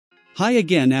Hi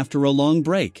again after a long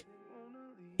break.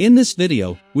 In this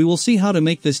video, we will see how to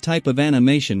make this type of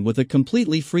animation with a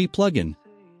completely free plugin.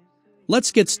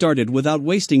 Let's get started without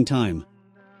wasting time.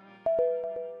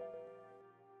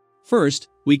 First,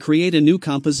 we create a new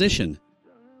composition.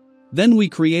 Then we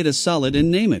create a solid and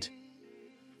name it.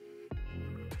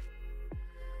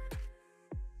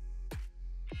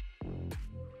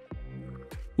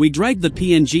 We drag the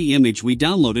PNG image we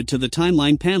downloaded to the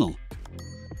timeline panel.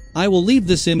 I will leave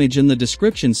this image in the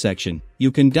description section. You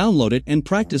can download it and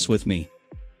practice with me.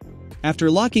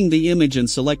 After locking the image and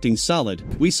selecting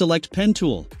solid, we select pen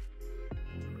tool.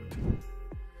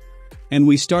 And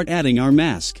we start adding our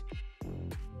mask.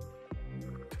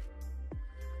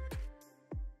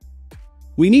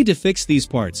 We need to fix these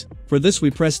parts. For this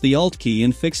we press the Alt key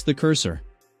and fix the cursor.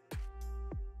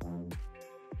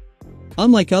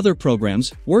 Unlike other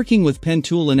programs, working with pen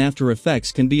tool in After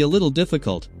Effects can be a little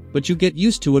difficult, but you get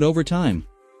used to it over time.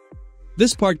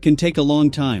 This part can take a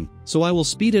long time, so I will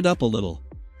speed it up a little.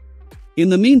 In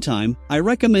the meantime, I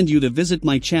recommend you to visit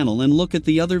my channel and look at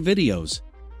the other videos.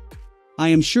 I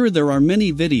am sure there are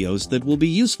many videos that will be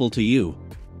useful to you.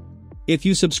 If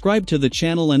you subscribe to the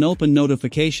channel and open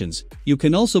notifications, you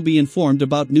can also be informed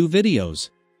about new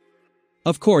videos.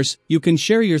 Of course, you can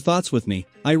share your thoughts with me.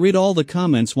 I read all the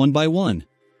comments one by one.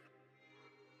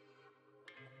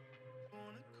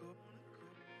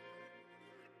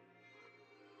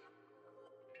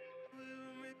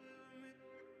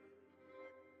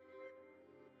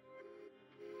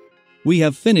 We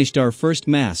have finished our first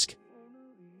mask.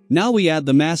 Now we add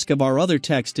the mask of our other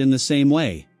text in the same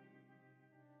way.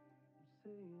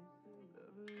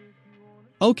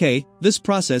 Okay, this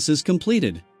process is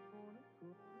completed.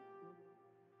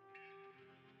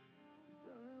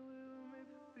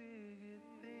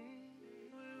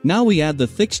 Now we add the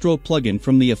Thicc Stroke plugin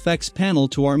from the effects panel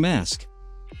to our mask.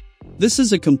 This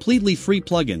is a completely free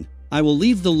plugin. I will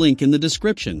leave the link in the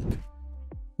description.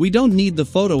 We don't need the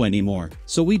photo anymore,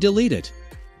 so we delete it.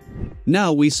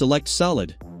 Now we select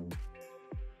solid.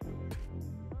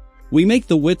 We make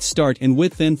the width start and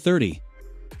width end 30.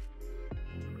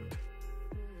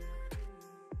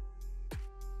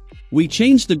 We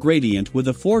change the gradient with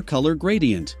a 4-color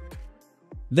gradient.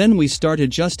 Then we start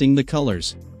adjusting the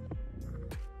colors.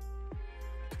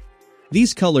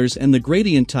 These colors and the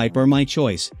gradient type are my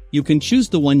choice. You can choose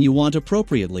the one you want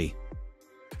appropriately.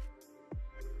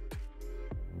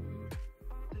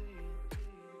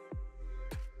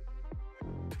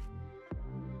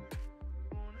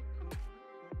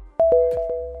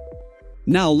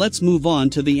 Now let's move on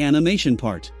to the animation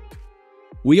part.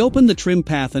 We open the trim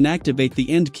path and activate the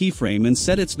end keyframe and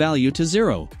set its value to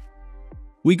 0.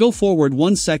 We go forward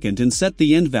 1 second and set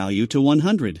the end value to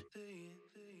 100.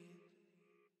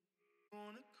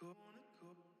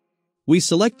 We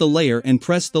select the layer and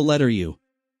press the letter U.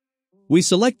 We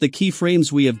select the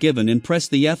keyframes we have given and press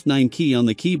the F9 key on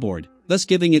the keyboard, thus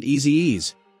giving it easy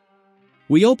ease.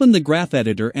 We open the graph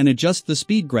editor and adjust the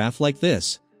speed graph like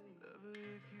this.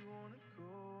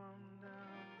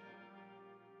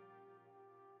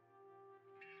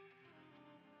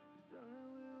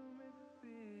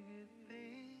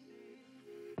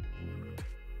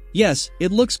 Yes,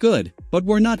 it looks good, but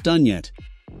we're not done yet.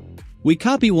 We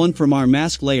copy one from our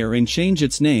mask layer and change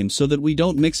its name so that we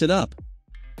don't mix it up.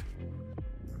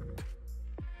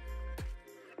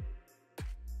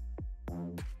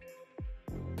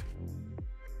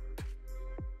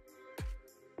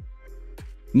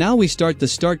 Now we start the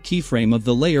start keyframe of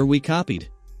the layer we copied.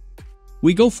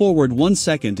 We go forward 1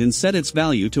 second and set its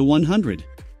value to 100.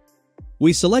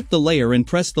 We select the layer and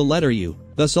press the letter U,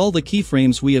 thus all the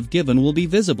keyframes we have given will be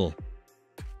visible.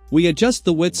 We adjust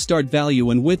the width start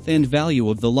value and width end value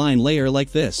of the line layer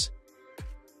like this.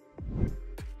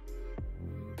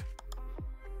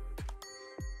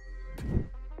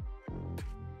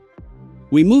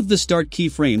 We move the start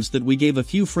keyframes that we gave a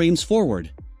few frames forward.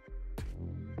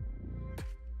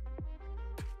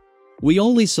 We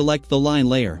only select the line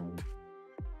layer.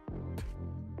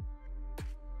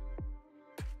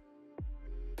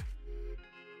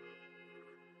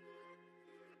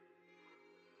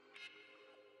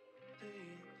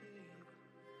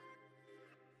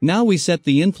 Now we set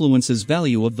the influences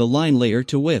value of the line layer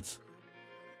to width.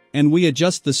 And we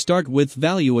adjust the start width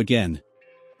value again.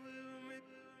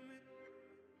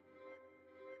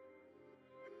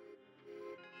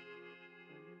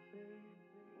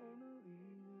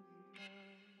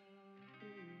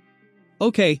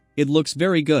 Okay, it looks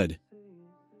very good.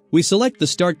 We select the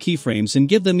start keyframes and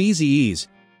give them easy ease.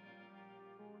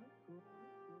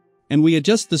 And we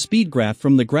adjust the speed graph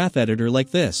from the graph editor like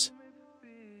this.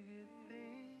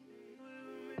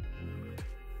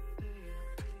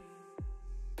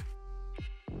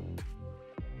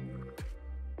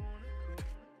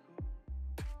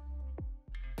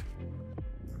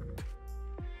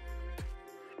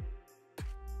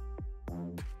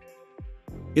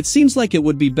 It seems like it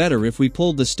would be better if we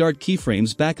pulled the start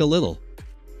keyframes back a little.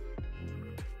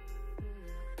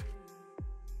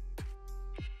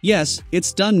 Yes,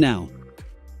 it's done now.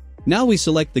 Now we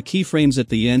select the keyframes at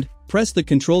the end, press the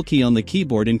Ctrl key on the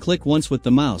keyboard and click once with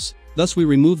the mouse, thus we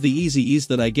remove the easy ease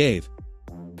that I gave.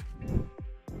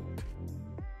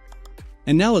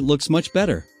 And now it looks much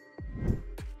better.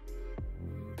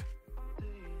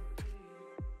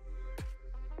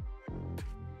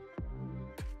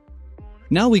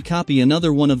 Now we copy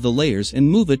another one of the layers and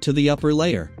move it to the upper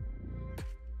layer.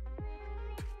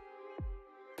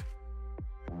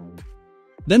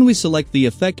 Then we select the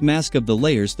effect mask of the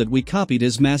layers that we copied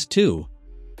as mask 2.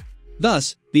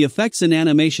 Thus, the effects and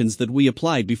animations that we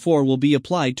applied before will be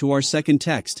applied to our second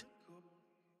text.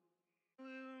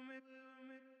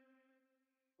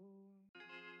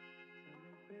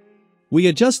 We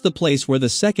adjust the place where the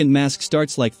second mask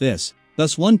starts like this,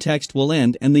 thus one text will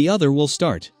end and the other will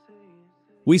start.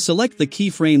 We select the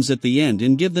keyframes at the end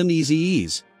and give them easy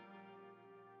ease.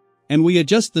 And we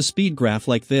adjust the speed graph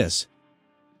like this.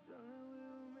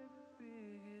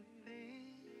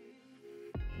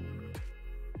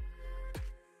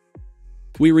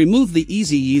 We remove the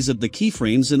easy ease of the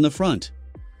keyframes in the front.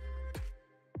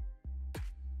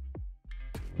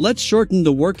 Let's shorten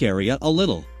the work area a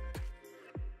little.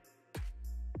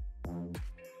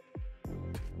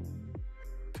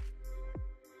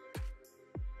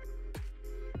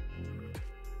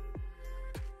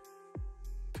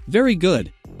 Very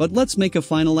good, but let's make a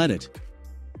final edit.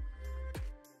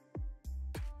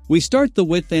 We start the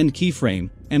width end keyframe,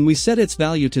 and we set its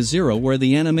value to 0 where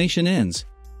the animation ends.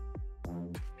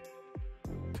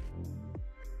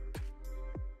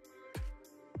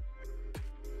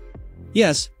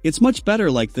 Yes, it's much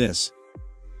better like this.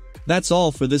 That's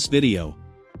all for this video.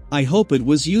 I hope it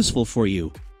was useful for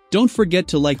you. Don't forget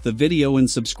to like the video and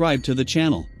subscribe to the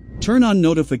channel. Turn on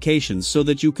notifications so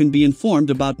that you can be informed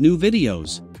about new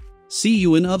videos. See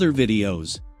you in other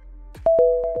videos.